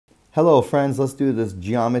Hello friends, let's do this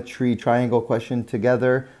geometry triangle question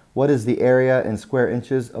together. What is the area in square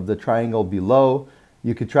inches of the triangle below?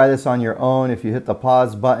 You could try this on your own if you hit the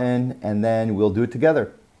pause button, and then we'll do it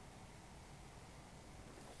together.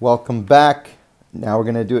 Welcome back. Now we're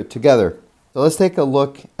going to do it together. So let's take a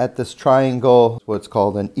look at this triangle, what's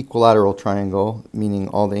called an equilateral triangle, meaning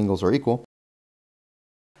all the angles are equal.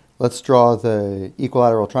 Let's draw the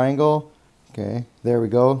equilateral triangle. Okay, there we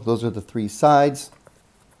go. Those are the three sides.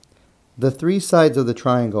 The three sides of the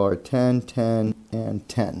triangle are 10, 10, and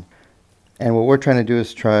 10. And what we're trying to do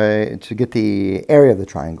is try to get the area of the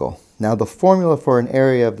triangle. Now the formula for an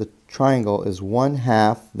area of the triangle is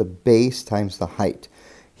 1/2 the base times the height.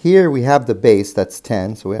 Here we have the base, that's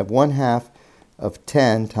 10, so we have 1/2 of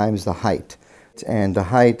 10 times the height. And the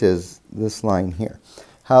height is this line here.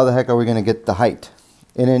 How the heck are we going to get the height?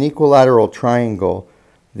 In an equilateral triangle,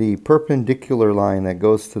 the perpendicular line that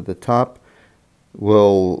goes to the top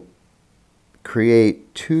will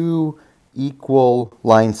create two equal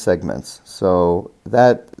line segments. So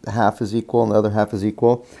that half is equal and the other half is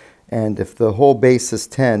equal. And if the whole base is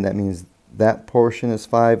 10, that means that portion is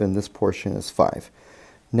 5 and this portion is 5.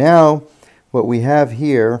 Now, what we have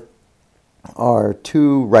here are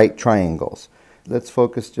two right triangles. Let's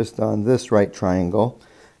focus just on this right triangle.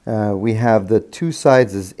 We have the two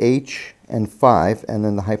sides is h and 5, and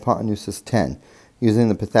then the hypotenuse is 10. Using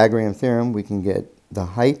the Pythagorean theorem, we can get the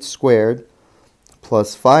height squared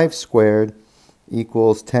plus 5 squared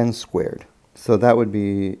equals 10 squared. So that would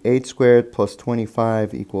be 8 squared plus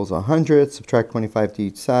 25 equals 100. Subtract 25 to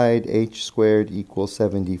each side. H squared equals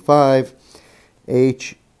 75.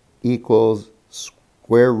 H equals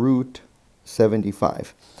square root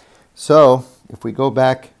 75. So if we go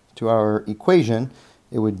back to our equation,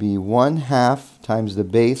 it would be 1/2 times the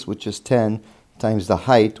base, which is 10, times the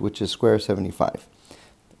height, which is square 75.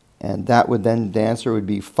 And that would then, the answer would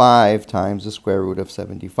be 5 times the square root of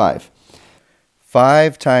 75.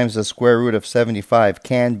 5 times the square root of 75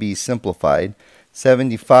 can be simplified.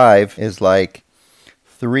 75 is like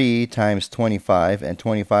 3 times 25, and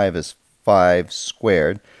 25 is 5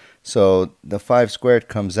 squared. So the 5 squared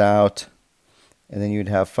comes out, and then you'd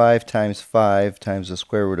have 5 times the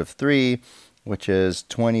square root of 3, which is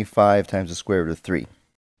 25 times the square root of 3.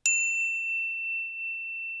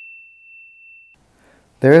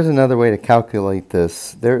 There is another way to calculate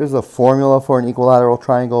this. There is a formula for an equilateral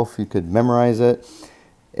triangle, if you could memorize it,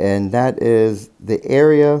 and that is the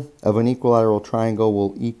area of an equilateral triangle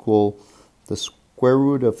will equal the square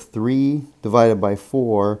root of 3 divided by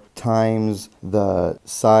 4 times the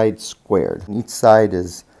side squared. Each side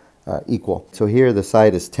is equal. So here the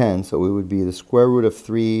side is 10, so it would be the square root of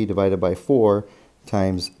 3 divided by 4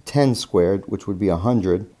 times 10 squared, which would be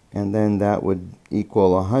 100. And then that would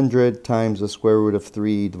equal 100 times the square root of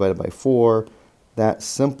 3 divided by 4. That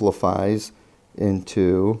simplifies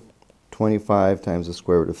into 25 times the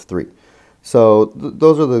square root of 3. So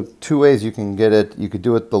those are the two ways you can get it. You could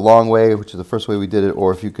do it the long way, which is the first way we did it,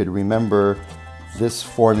 or if you could remember this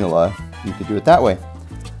formula, you could do it that way.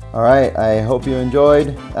 All right, I hope you enjoyed.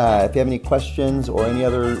 If you have any questions or any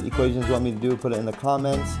other equations you want me to do, put it in the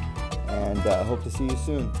comments. And hope to see you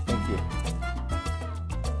soon. Thank you.